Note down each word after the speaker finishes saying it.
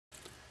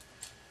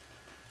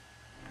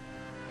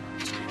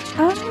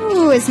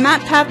Ooh, is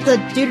Matt Pat the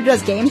dude who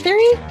does game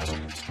theory?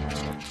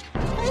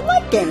 I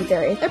like game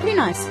theory. They're pretty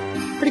nice.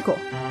 Pretty cool.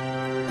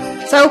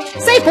 So,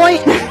 save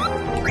point!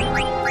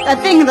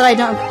 That thing that I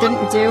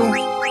didn't do,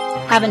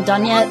 haven't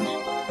done yet,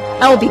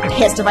 I will be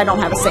pissed if I don't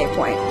have a save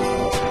point.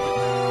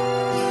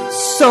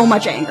 So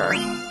much anger.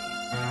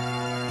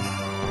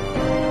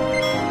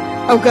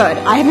 Oh good,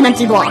 I have an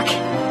empty block.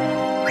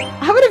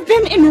 I would have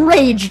been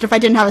enraged if I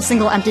didn't have a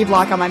single empty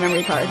block on my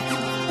memory card.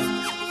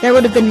 There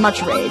would have been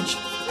much rage.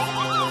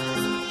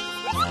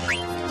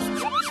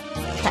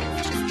 Okay.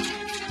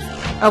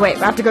 Oh wait,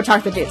 I have to go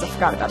talk to the dudes. I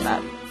forgot about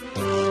that.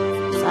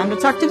 Time to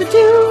talk to the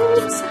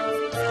dudes!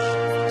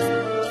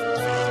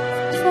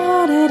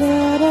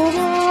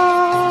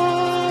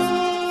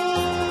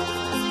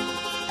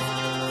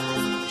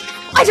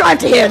 I don't have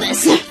to hear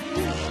this!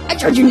 I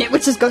told you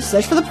nitwits go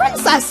search for the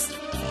princess!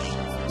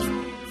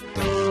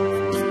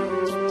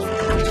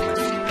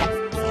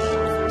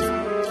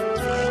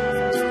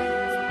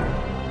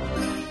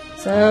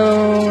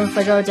 So, if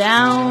I go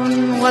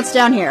down... What's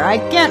down here? I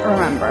can't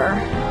remember.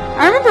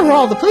 I remember where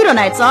all the Pluto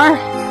Knights are.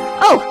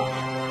 Oh!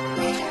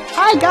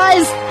 Hi,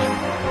 guys!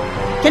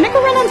 Can I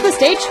go run onto the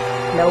stage?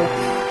 No.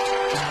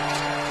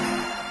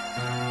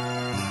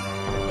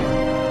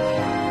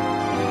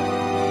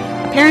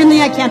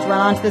 Apparently I can't run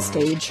onto the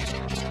stage.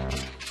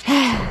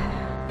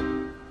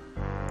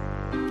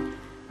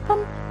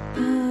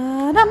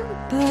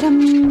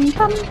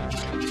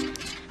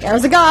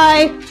 There's a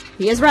guy!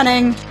 He is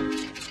running.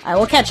 I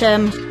will catch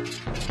him.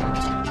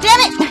 Damn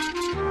it!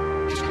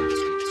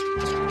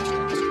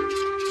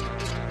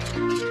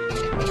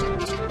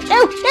 No!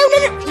 No, no,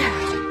 no!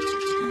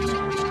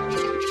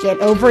 Get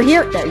over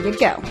here. There you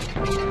go.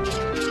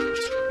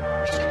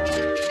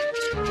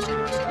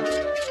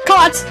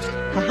 Caught!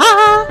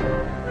 Haha!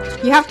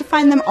 You have to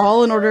find them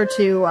all in order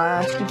to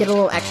get a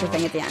little extra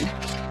thing at the end.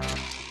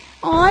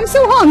 Oh, I'm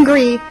so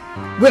hungry!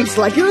 Wimps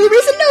like you're the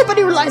reason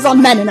nobody relies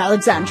on men in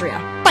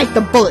Alexandria. Bite the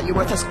bullet, you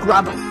worthless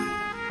grub!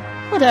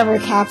 Whatever,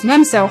 Captain,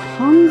 I'm so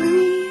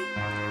hungry.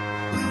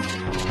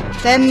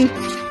 Then,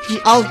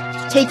 I'll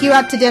take you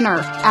out to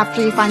dinner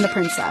after you find the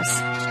princess.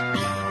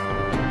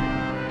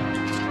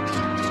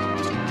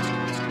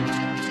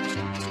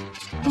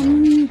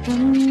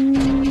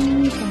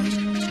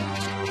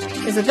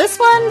 Is it this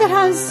one that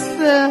has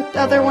the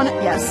other one?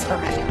 Yes,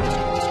 okay.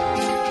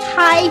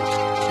 Hi!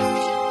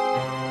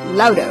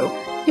 Laudo.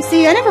 You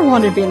see, I never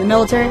wanted to be in the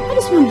military. I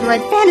just wanted to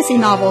write fantasy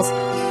novels.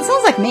 It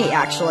sounds like me,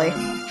 actually.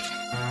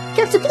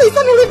 Captain, please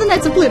let me leave the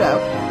Knights of Pluto.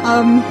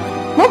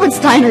 What would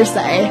Steiner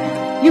say?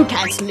 You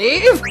can't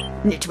leave!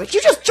 Nitwit, you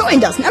just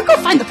joined us! Now go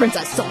find the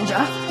princess,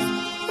 soldier!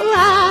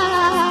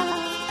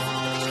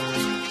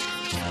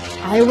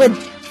 I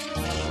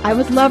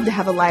would love to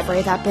have a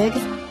library that big.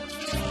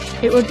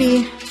 It would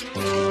be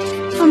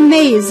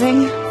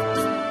amazing.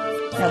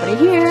 Nobody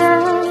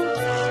here.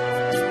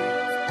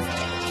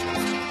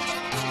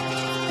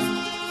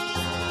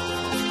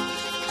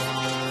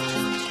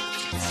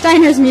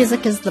 Steiner's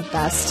music is the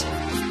best.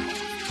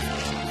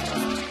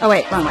 Oh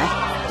wait, wrong way.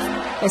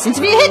 There seems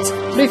to be a hit!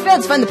 But if we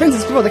fail to find the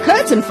princess before the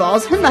curtain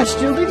falls, Her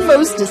Majesty will be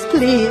most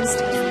displeased.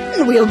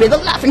 And we'll be the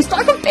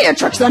laughingstock of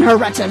Beatrix and her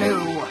retinue.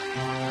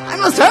 I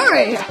must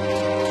hurry!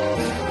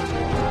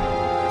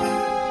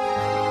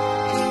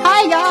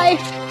 Hi, guy!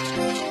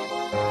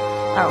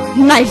 Oh,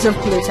 Knight of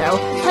Pluto.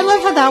 I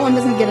love how that one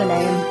doesn't get a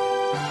name.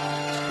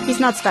 He's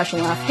not special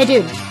enough. Hey,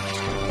 dude.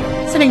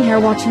 Sitting here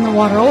watching the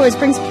water always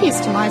brings peace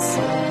to my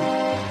soul.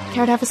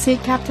 Care to have a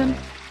seat, Captain?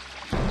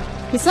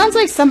 He sounds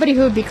like somebody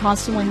who would be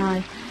constantly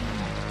high.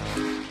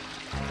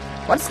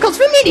 What's calls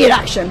for immediate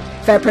action?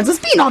 Fair princess,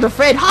 be not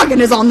afraid. Hagen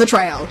is on the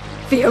trail.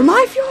 Feel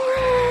my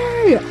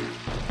fury!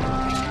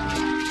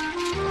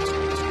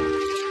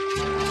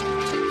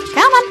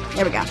 Come on.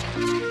 There we go.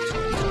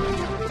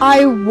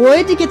 I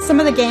would get some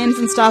of the games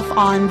and stuff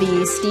on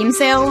the Steam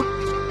sale,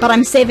 but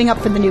I'm saving up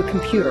for the new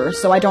computer,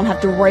 so I don't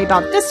have to worry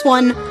about this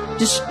one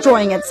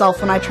destroying itself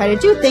when I try to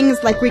do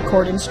things like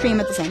record and stream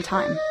at the same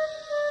time.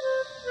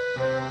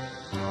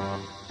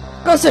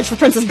 Go search for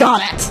Princess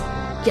Garnet!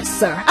 Yes,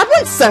 sir. At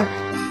once, sir!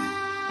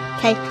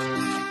 Okay.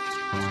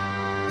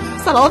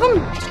 Is that all of them?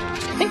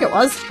 I think it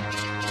was.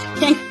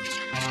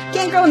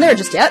 Can't go in there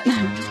just yet.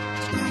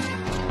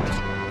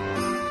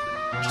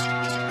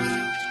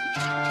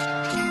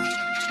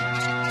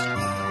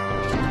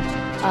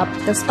 Up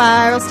the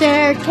spiral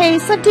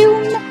staircase of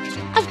doom,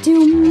 of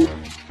doom.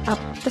 Up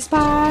the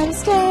spiral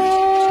staircase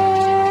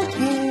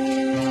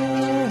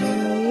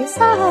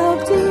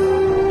of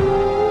doom.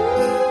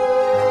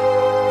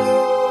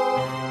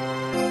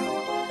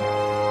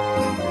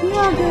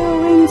 You're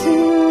going to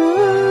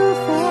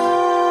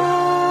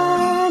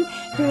find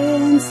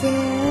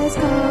Princess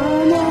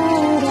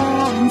Garnet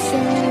and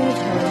save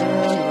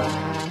her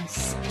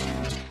ass.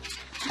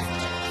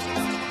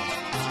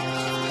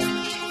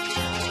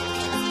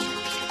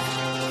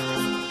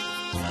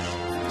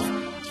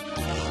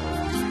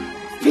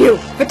 Phew!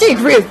 Fatigue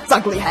reared its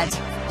ugly head.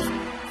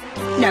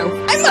 No,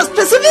 I must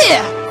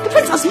persevere! The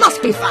princess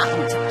must be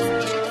found!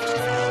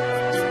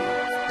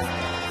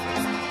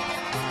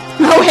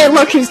 Oh, Hey,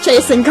 look who's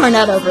chasing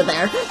Garnet over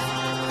there.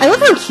 I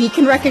love how he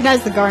can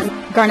recognize the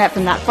Garnet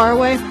from that far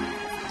away.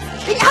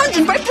 Be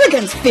hunted by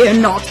brigands! Fear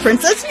not,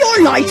 princess,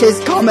 your night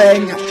is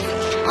coming!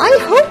 I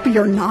hope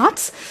you're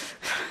not.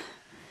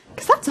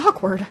 Because that's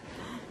awkward.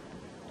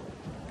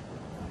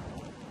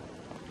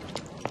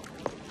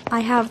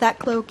 I have that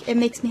cloak. It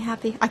makes me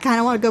happy. I kind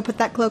of want to go put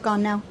that cloak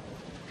on now.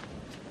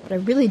 But I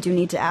really do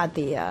need to add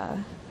the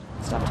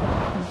stuff to it.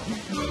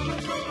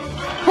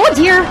 Oh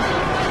dear!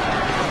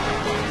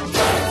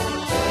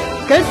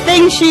 Good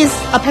thing she's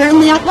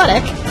apparently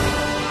athletic.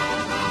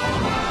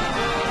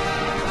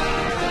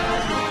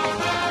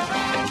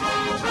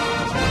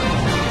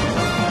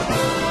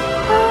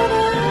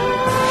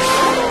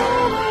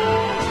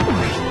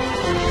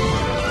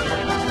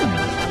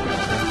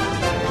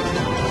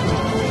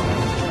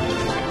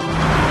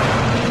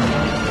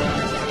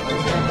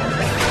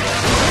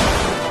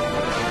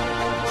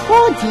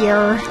 Oh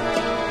dear.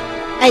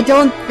 I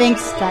don't think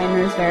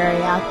Steiner's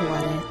very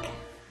athletic.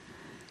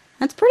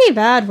 That's pretty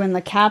bad when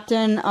the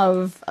captain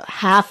of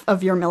half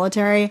of your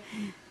military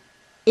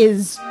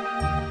is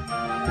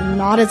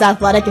not as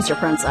athletic as your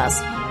princess.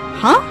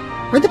 Huh?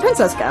 Where'd the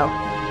princess go?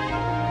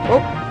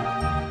 Oh.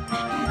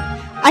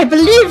 I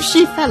believe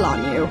she fell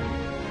on you.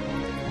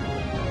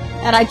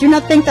 And I do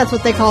not think that's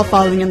what they call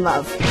falling in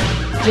love.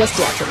 Just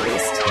yet, at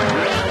least.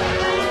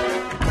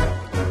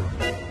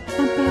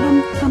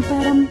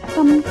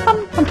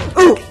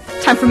 Ooh!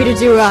 Time for me to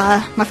do,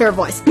 my favorite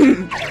voice.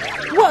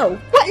 Whoa!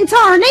 What in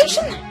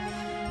tarnation?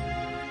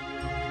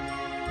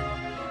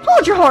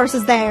 Hold your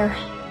horses there.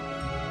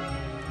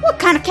 What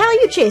kind of cow are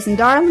you chasing,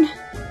 darling? You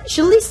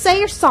should at least say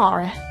you're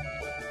sorry.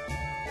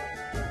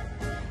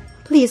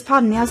 Please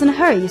pardon me, I was in a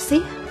hurry, you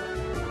see.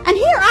 And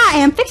here I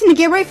am, fixing to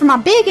get ready for my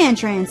big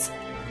entrance.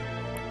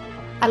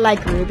 I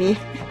like Ruby.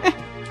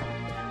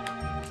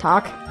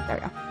 Talk. There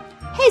we go.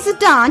 Hey,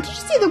 Zidane, did you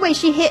see the way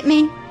she hit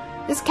me?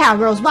 This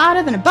cowgirl's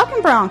wilder than a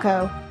bucking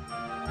bronco.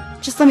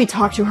 Just let me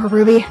talk to her,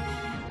 Ruby.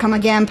 Come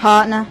again,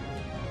 partner.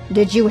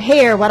 Did you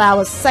hear what I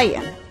was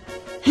saying?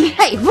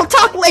 Hey, we'll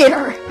talk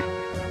later!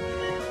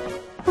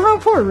 Oh,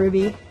 poor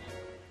Ruby.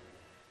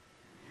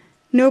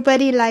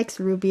 Nobody likes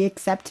Ruby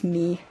except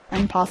me,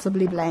 and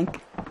possibly Blank.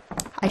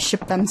 I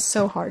ship them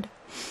so hard.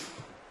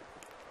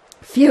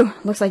 Phew,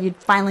 looks like you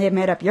finally have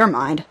made up your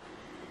mind.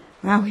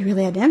 Well, we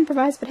really had to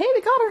improvise, but hey,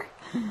 we got her.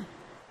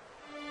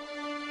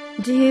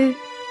 Do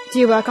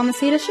you work on the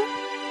Swedish ship?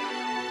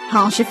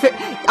 Oh,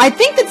 I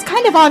think it's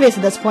kind of obvious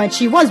at this point.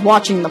 She was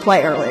watching the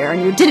play earlier,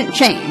 and you didn't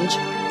change.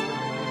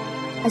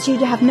 As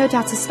you'd have no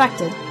doubt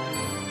suspected.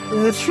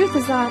 The truth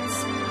is that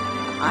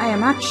I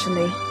am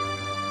actually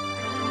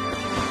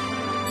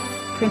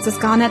Princess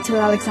Garnet to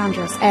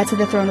Alexandros, heir to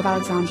the throne of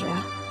Alexandria.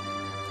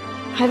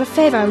 I have a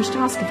favor I wish to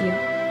ask of you.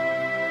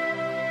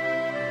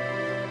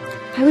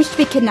 I wish to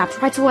be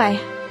kidnapped right away.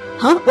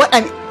 Huh? What?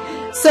 I mean,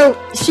 so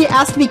she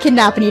asked to be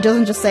kidnapped, and he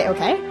doesn't just say,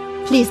 okay?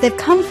 Please, they've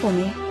come for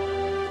me.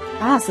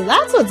 Ah, so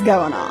that's what's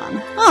going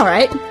on.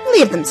 Alright,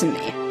 leave them to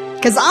me.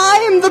 Because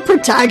I'm the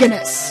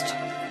protagonist.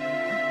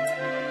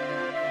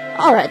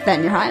 Alright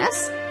then, Your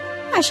Highness.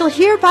 I shall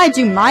hereby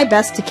do my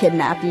best to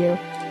kidnap you.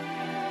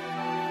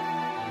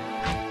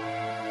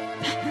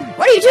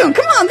 What are you doing?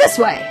 Come on, this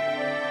way!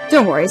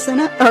 Don't worry,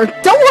 Cinna.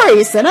 Don't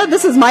worry, Cinna.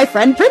 This is my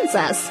friend,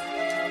 Princess.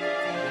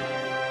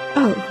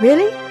 Oh,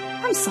 really?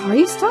 I'm sorry,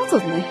 you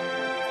startled me.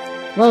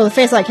 Well, with a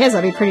face like his,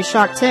 I'd be pretty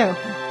shocked, too.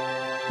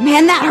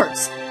 Man, that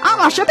hurts. I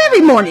wash up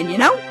every morning, you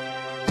know?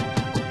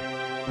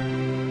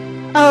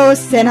 Oh,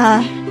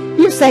 Cinna.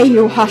 You say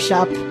you hush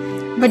up,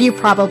 but you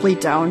probably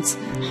don't.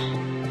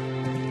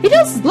 He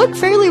does look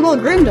fairly well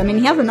groomed. I mean,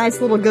 he has a nice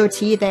little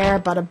goatee there,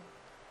 but a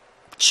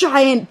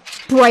giant,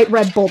 bright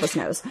red bulbous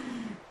nose.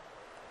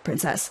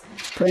 Princess.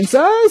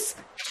 Princess?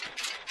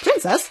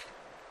 Princess?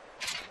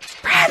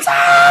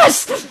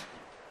 Princess!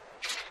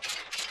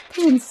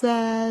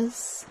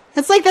 Princess.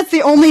 It's like that's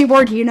the only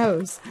word he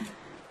knows.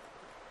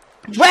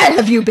 Where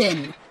have you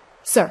been?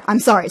 Sir, I'm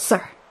sorry,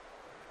 sir.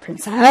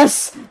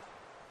 Princess?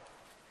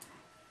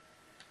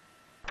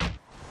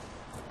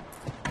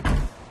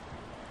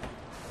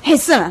 Hey,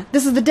 Cinna,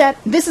 this is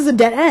a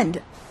dead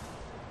end.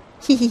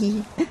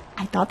 Hehehe.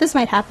 I thought this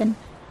might happen.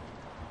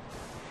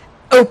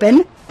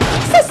 Open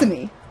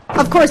sesame.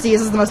 Of course he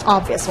uses the most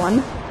obvious one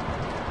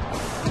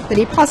that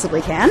he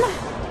possibly can.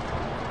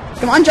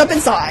 Come on, jump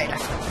inside.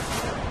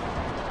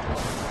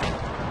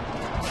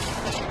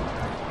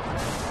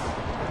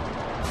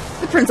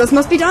 The princess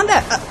must be down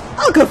there.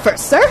 I'll go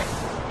first, sir.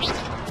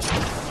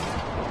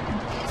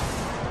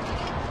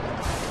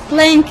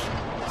 Blank.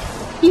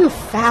 You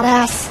fat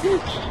ass.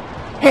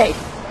 Hey,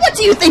 what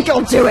do you think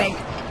you're doing?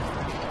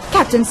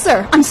 Captain,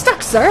 sir. I'm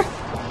stuck, sir.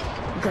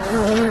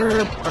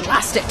 Grrr,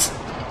 blast it.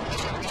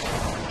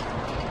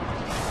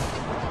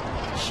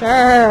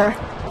 Sure.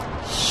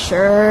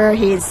 Sure,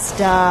 he's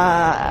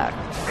stuck.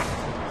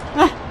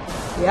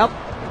 Yep.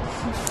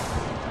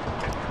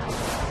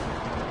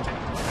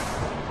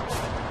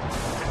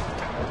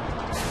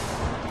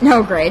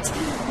 No, great.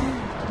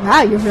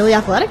 Wow, you're really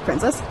athletic,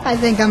 Princess. I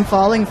think I'm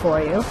falling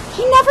for you.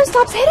 He never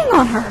stops hitting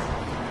on her.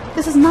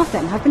 This is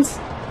nothing.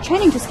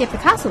 training to escape the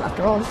castle,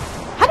 after all.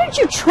 How did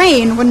you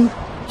train when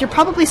you're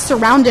probably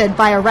surrounded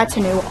by a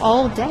retinue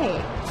all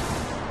day?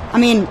 I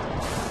mean,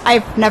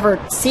 I've never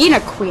seen a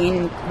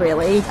queen,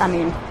 really. I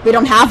mean, we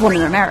don't have one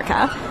in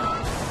America.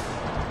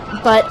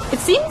 But it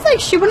seems like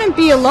she wouldn't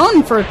be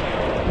alone for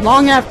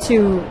long enough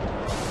to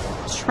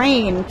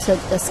train to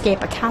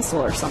escape a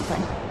castle or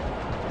something.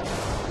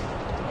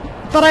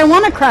 But I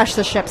want to crash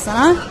the ship,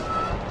 Senna.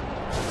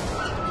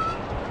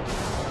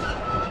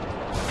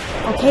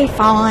 Okay,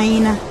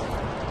 fine.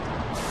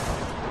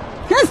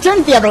 Let's turn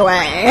it the other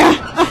way.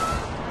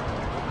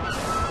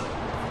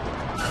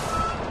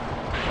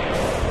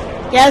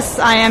 Yes,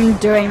 I am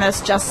doing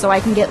this just so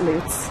I can get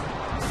loots.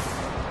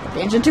 Put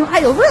the engine too high,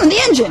 you'll ruin the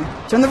engine!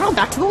 Turn the road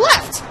back to the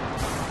left!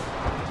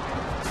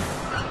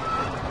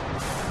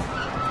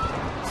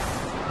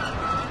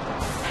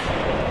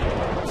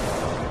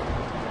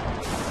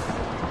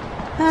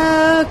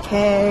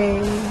 Okay.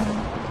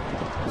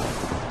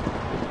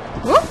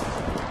 Whoop.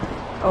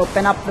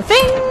 Open up the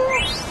thing.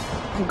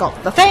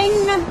 Engulf the thing.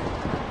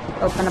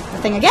 Open up the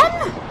thing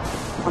again.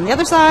 On the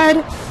other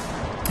side.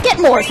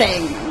 Get more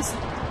things.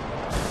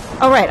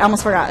 Oh right, I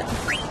almost forgot.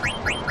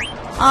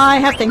 I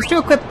have things to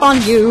equip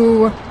on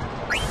you.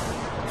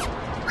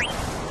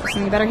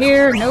 Something better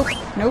here? Nope.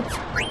 Nope.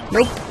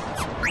 Nope.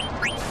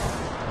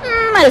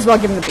 Might as well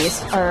give him the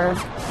beast. Or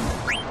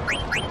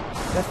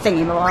the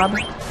thingy-mabob.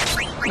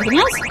 Anything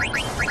else?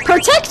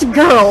 Protect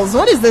girls!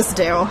 What does this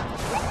do?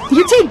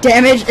 You take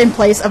damage in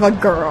place of a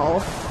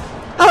girl.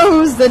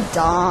 Oh,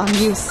 Zidane,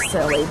 you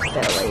silly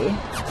Billy.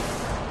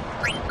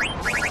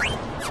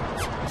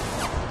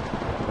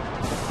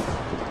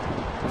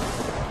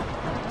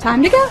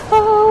 Time to go!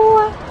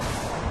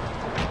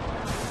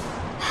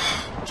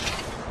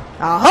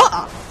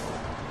 Aha!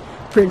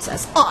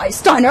 Princess, I,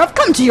 Steiner, have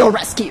come to your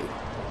rescue!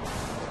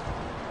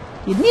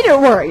 You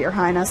needn't worry, Your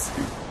Highness.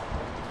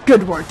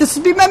 Good work. This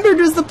will be remembered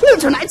as the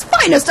Plutonite's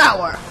finest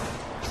hour!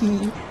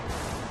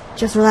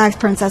 Just relax,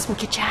 Princess. We'll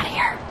get you out of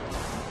here.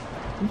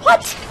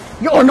 What?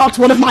 You're not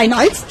one of my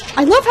knights?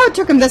 I love how it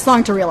took him this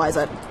long to realize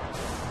it.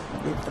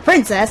 Leave the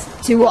princess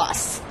to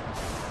us.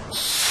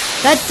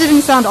 That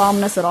didn't sound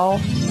ominous at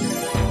all.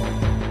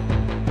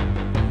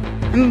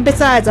 And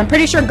besides, I'm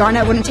pretty sure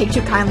Garnet wouldn't take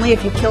too kindly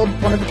if you killed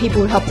one of the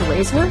people who helped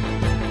raise her.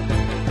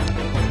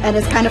 And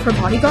is kind of her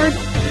bodyguard.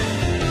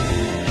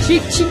 She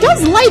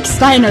does like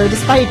Steiner,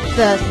 despite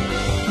the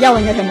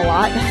yelling at him a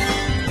lot.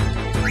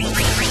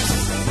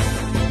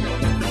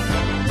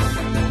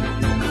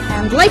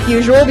 And like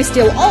usual, we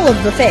steal all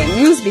of the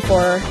things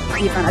before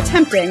even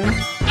attempting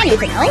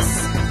anything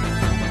else.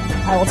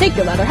 I will take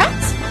your leather hat.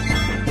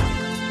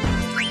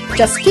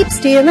 Just keep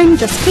stealing,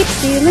 just keep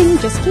stealing,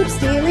 just keep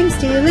stealing,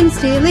 stealing,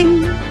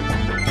 stealing.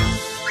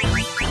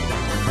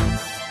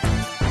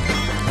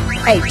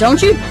 Hey,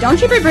 don't you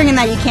be bringing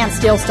that you can't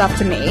steal stuff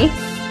to me.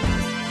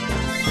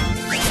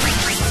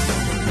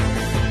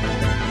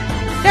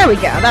 There we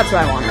go, that's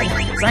what I wanted.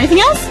 Is there anything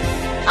else?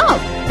 Oh,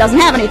 doesn't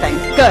have anything.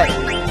 Good.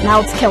 Now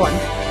let's kill him.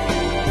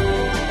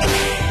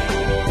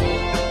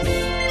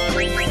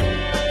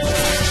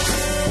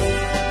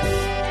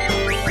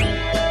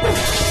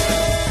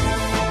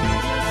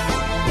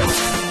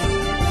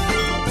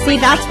 See,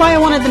 that's why I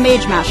wanted the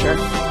Mage Masher.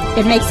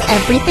 It makes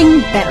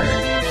everything better.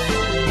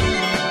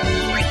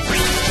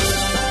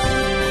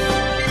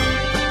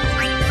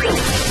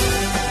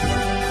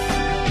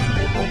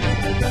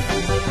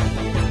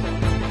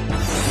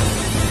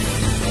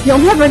 You'll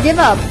never give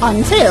up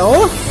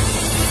until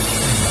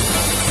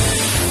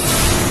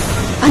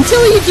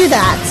you do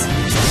that.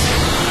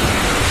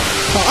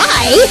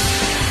 Bye!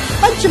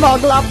 Bunch of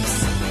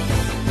oglops,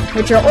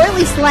 which are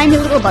oily, slimy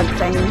little bug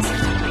things.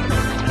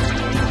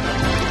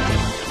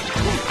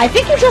 I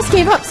think you just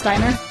gave up,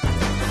 Steiner.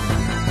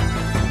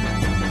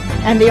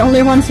 And the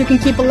only ones who can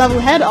keep a level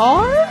head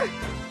are...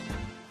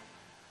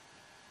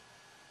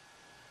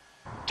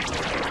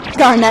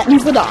 Garnet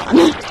and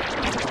Zidane.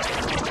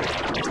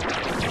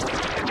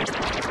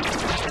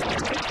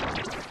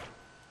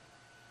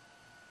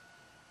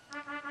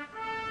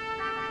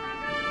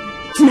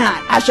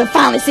 Tonight, I shall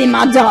finally see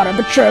my daughter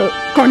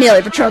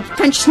Cornelia betrothed to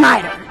Prince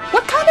Schneider.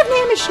 What kind of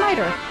name is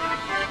Schneider?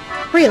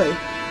 Really?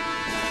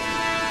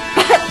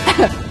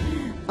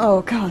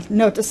 Oh god,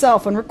 note to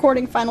self, when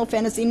recording Final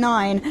Fantasy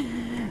IX,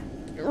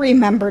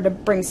 remember to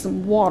bring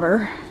some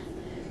water.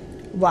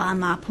 Why,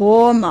 my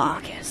poor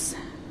Marcus.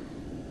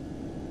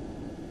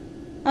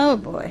 Oh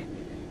boy.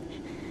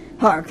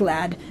 Hark,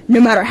 lad, no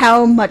matter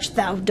how much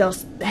thou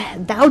dost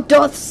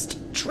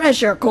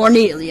treasure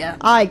Cornelia,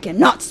 I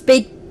cannot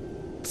speak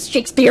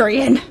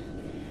Shakespearean.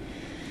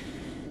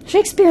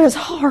 Shakespeare is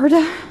hard.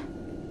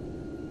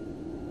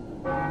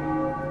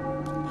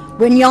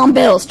 When yon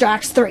bell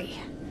strikes 3,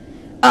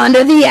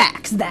 under the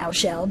axe thou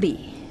shalt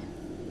be.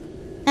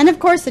 And of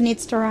course it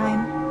needs to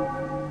rhyme.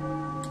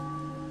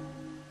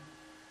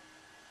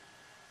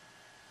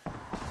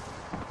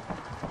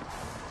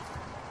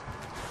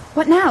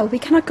 What now? We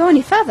cannot go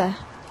any further.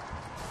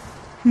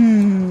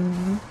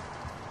 Zidane,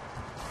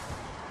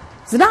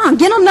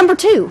 get on number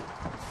 2.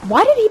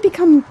 Why did he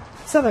become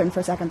Southern for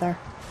a second there?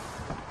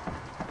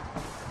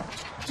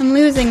 I'm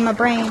losing my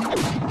brain.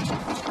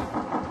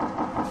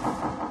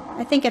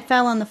 I think it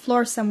fell on the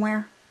floor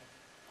somewhere.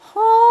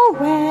 Oh,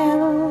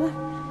 well.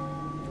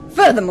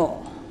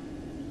 Furthermore,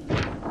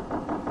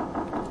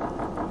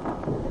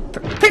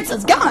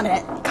 Princess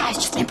Garnet! Guys,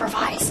 just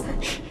improvise.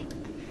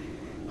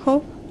 Oh,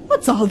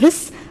 what's all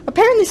this?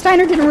 Apparently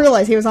Steiner didn't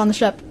realize he was on the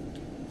ship.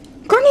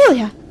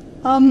 Cornelia!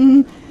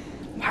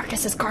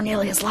 Marcus is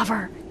Cornelia's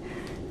lover.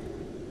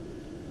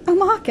 Oh,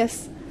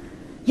 Marcus.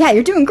 Yeah,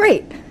 you're doing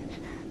great.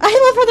 I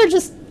love how they're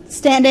just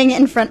standing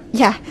in front.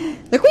 Yeah,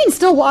 the Queen's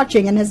still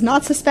watching and has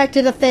not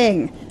suspected a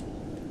thing.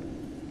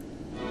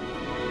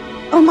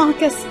 Oh,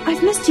 Marcus,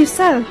 I've missed you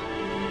so.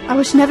 I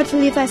wish never to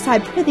leave thy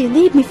side. Prithee,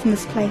 lead me from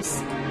this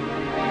place.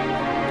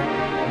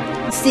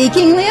 See,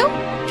 King Leo,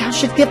 thou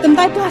should give them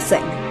thy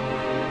blessing.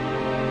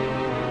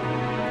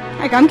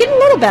 I'm getting a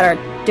little better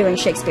at doing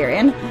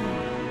Shakespearean.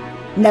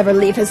 Never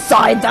leave his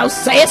side, thou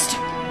sayest?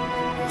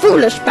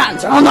 Foolish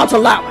banter, I'll not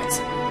allow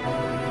it.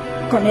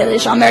 Cornelia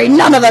shall marry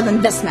none other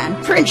than this man,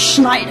 Prince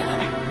Steiner.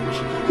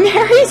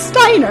 Marry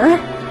Steiner?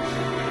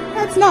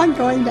 That's not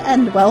going to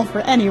end well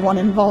for anyone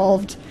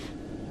involved.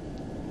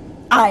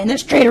 I and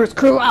this traitor's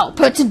crew I'll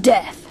put to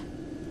death.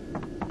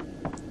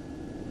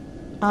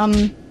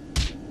 Apparently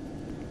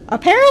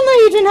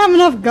you didn't have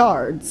enough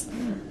guards.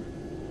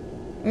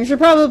 You should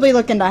probably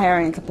look into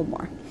hiring a couple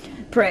more.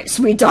 Pray,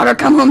 sweet daughter,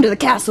 come home to the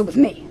castle with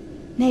me.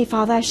 Nay,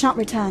 father, I shan't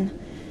return.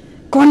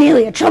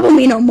 Cornelia, trouble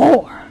me no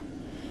more.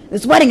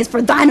 This wedding is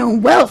for thine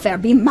own welfare.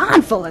 Be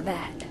mindful of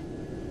that.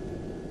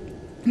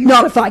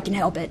 Not if I can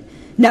help it.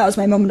 Now is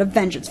my moment of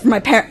vengeance for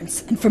my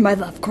parents and for my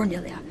love,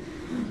 Cornelia.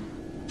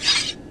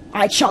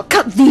 I shall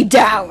cut thee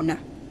down.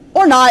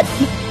 Or not.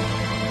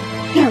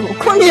 No,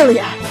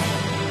 Cornelia.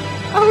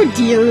 Oh,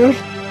 dear.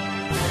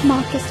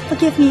 Marcus,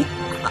 forgive me.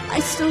 I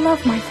still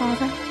love my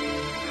father.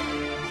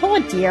 Oh,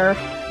 dear.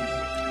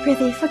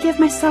 Prithee, forgive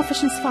my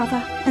selfishness,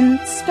 father, and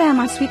spare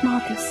my sweet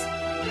Marcus.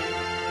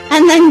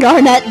 And then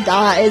Garnet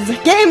dies.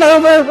 Game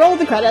over. Roll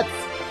the credits.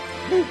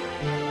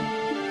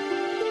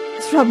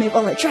 It's robbed me of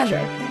all my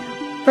treasure.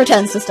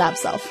 Pretends to stab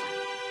self.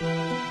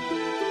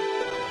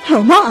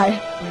 Oh my!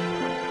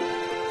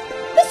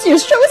 This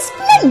year's show is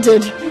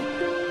splendid!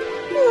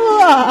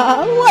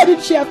 Why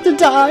did she have to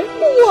die?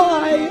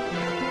 Why?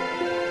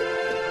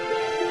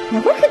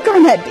 Now where could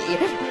Garnet be?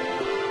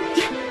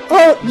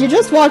 Well, you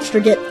just watched her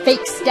get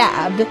fake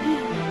stabbed.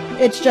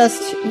 It's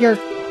just, you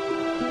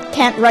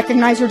can't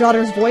recognize your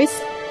daughter's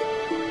voice.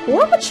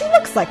 Or what she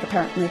looks like,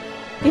 apparently.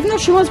 Even though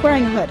she was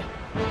wearing a hood.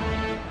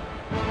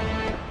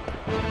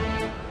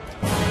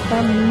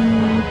 Bum,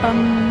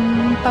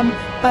 bum, bum,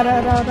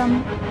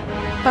 ba-da-da-dum.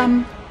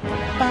 Bum,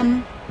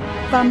 bum,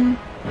 bum.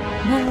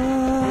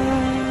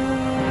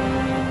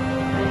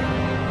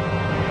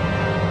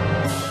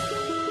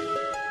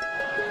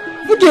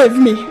 Forgive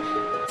me,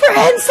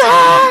 Princess!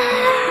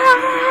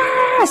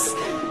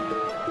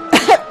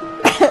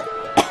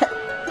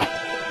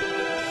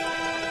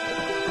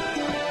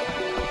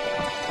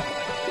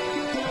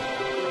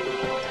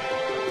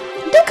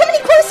 Don't come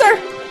any closer!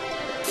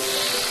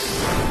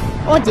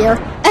 Oh dear.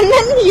 And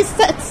then he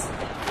sets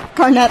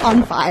Garnet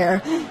on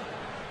fire.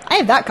 I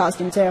have that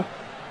costume too.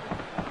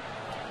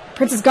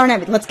 Princess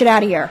Garnet, let's get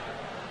out of here.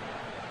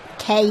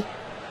 Okay.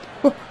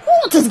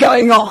 What is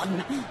going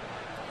on?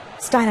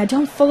 Steiner,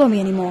 don't follow me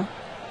anymore.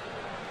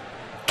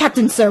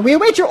 Captain, sir, we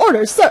await your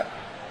orders, sir.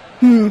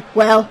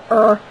 Well,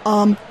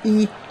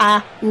 E,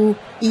 A, U,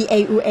 E,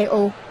 A, U, A,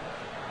 O.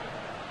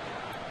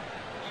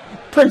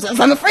 Princess,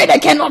 I'm afraid I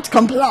cannot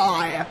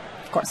comply.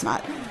 Of course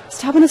not.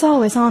 Stubborn as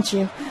always, aren't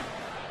you?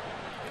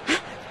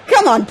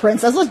 Come on,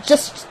 Princess,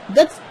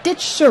 let's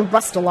ditch Sir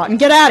Rustalot and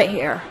get out of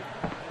here.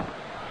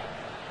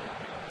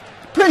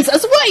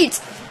 Princess, wait!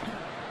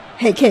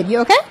 Hey, kid, you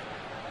okay?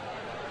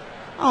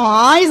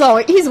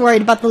 Aw, he's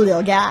worried about the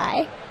little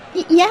guy.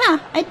 Yeah,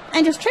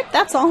 I just tripped,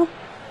 that's all.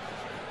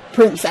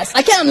 Princess,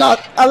 I cannot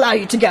allow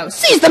you to go.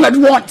 Seize them at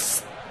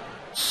once!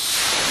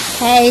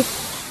 Hey.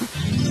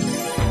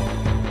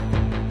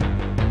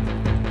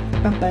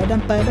 Okay.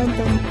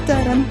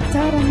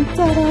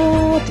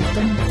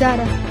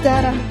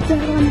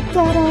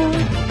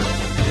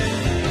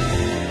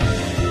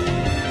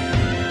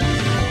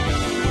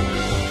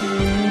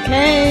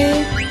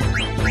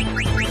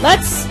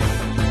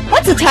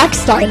 Let's attack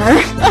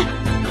Steiner.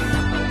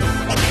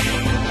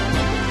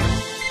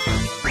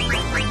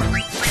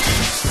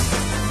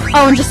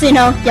 Oh, and just so you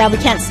know, yeah, we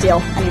can't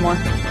steal anymore.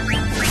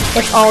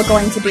 It's all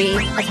going to be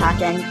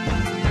attacking.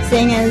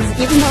 Seeing as,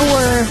 even though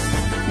we're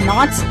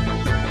not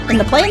in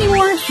the play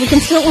anymore, we can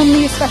still only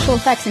use special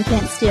effects and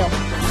can't steal.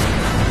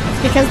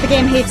 It's because the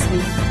game hates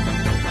me.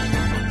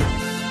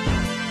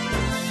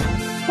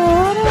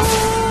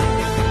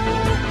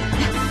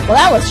 Well,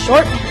 that was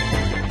short.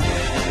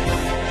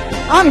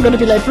 I'm gonna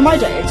be late for my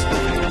date.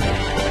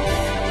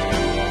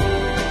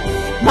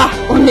 Bah,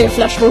 only a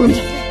flesh wound.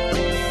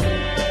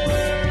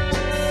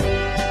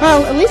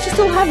 Well, at least you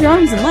still have your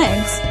arms and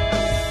legs.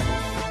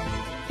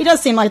 He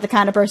does seem like the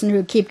kind of person who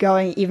would keep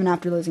going even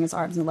after losing his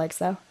arms and legs,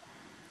 though.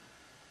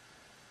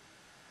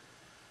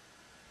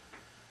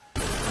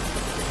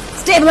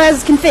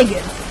 Stabilize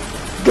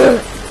configured.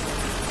 Good.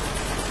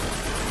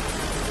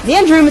 The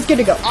engine room is good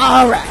to go.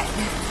 Alright.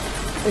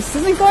 This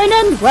isn't going to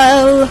end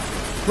well.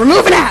 We're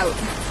moving out.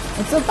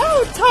 It's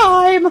about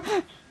time.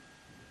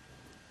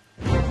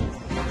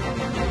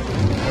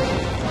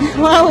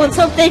 Well, let's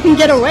hope they can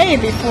get away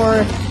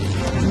before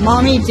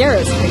Mommy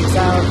Dearest freaks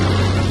out.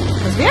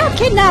 Because we are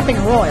kidnapping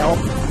Royal.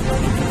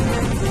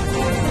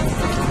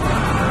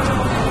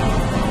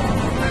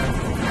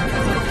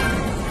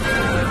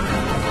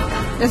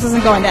 This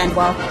isn't going to end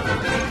well.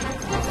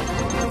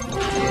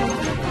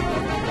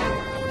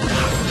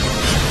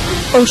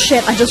 Oh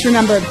shit, I just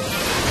remembered.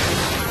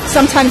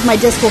 Sometimes my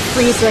disc will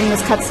freeze during this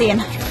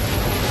cutscene.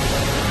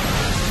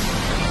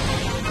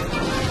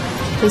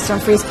 Please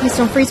don't freeze, please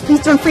don't freeze, please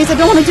don't freeze. I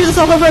don't want to do this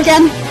all over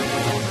again.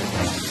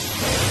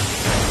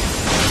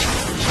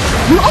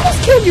 You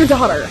almost killed your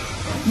daughter.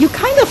 You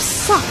kind of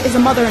suck as a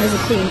mother and as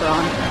a queen,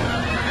 Braun.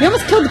 You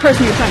almost killed the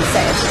person you're trying to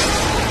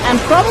save. And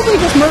probably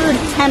just murdered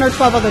 10 or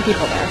 12 other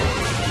people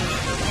there.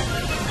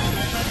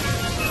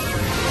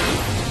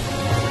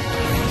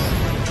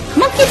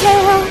 Monkey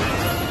tail!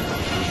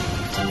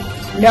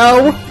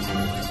 No.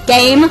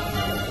 Game.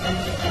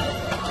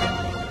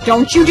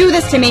 Don't you do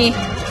this to me.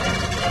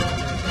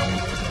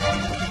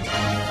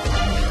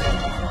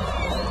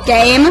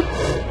 Game.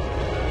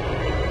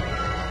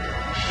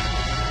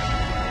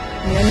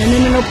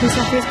 No, please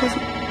don't, please.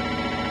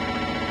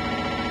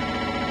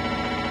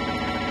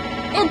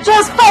 It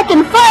just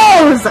fucking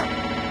froze!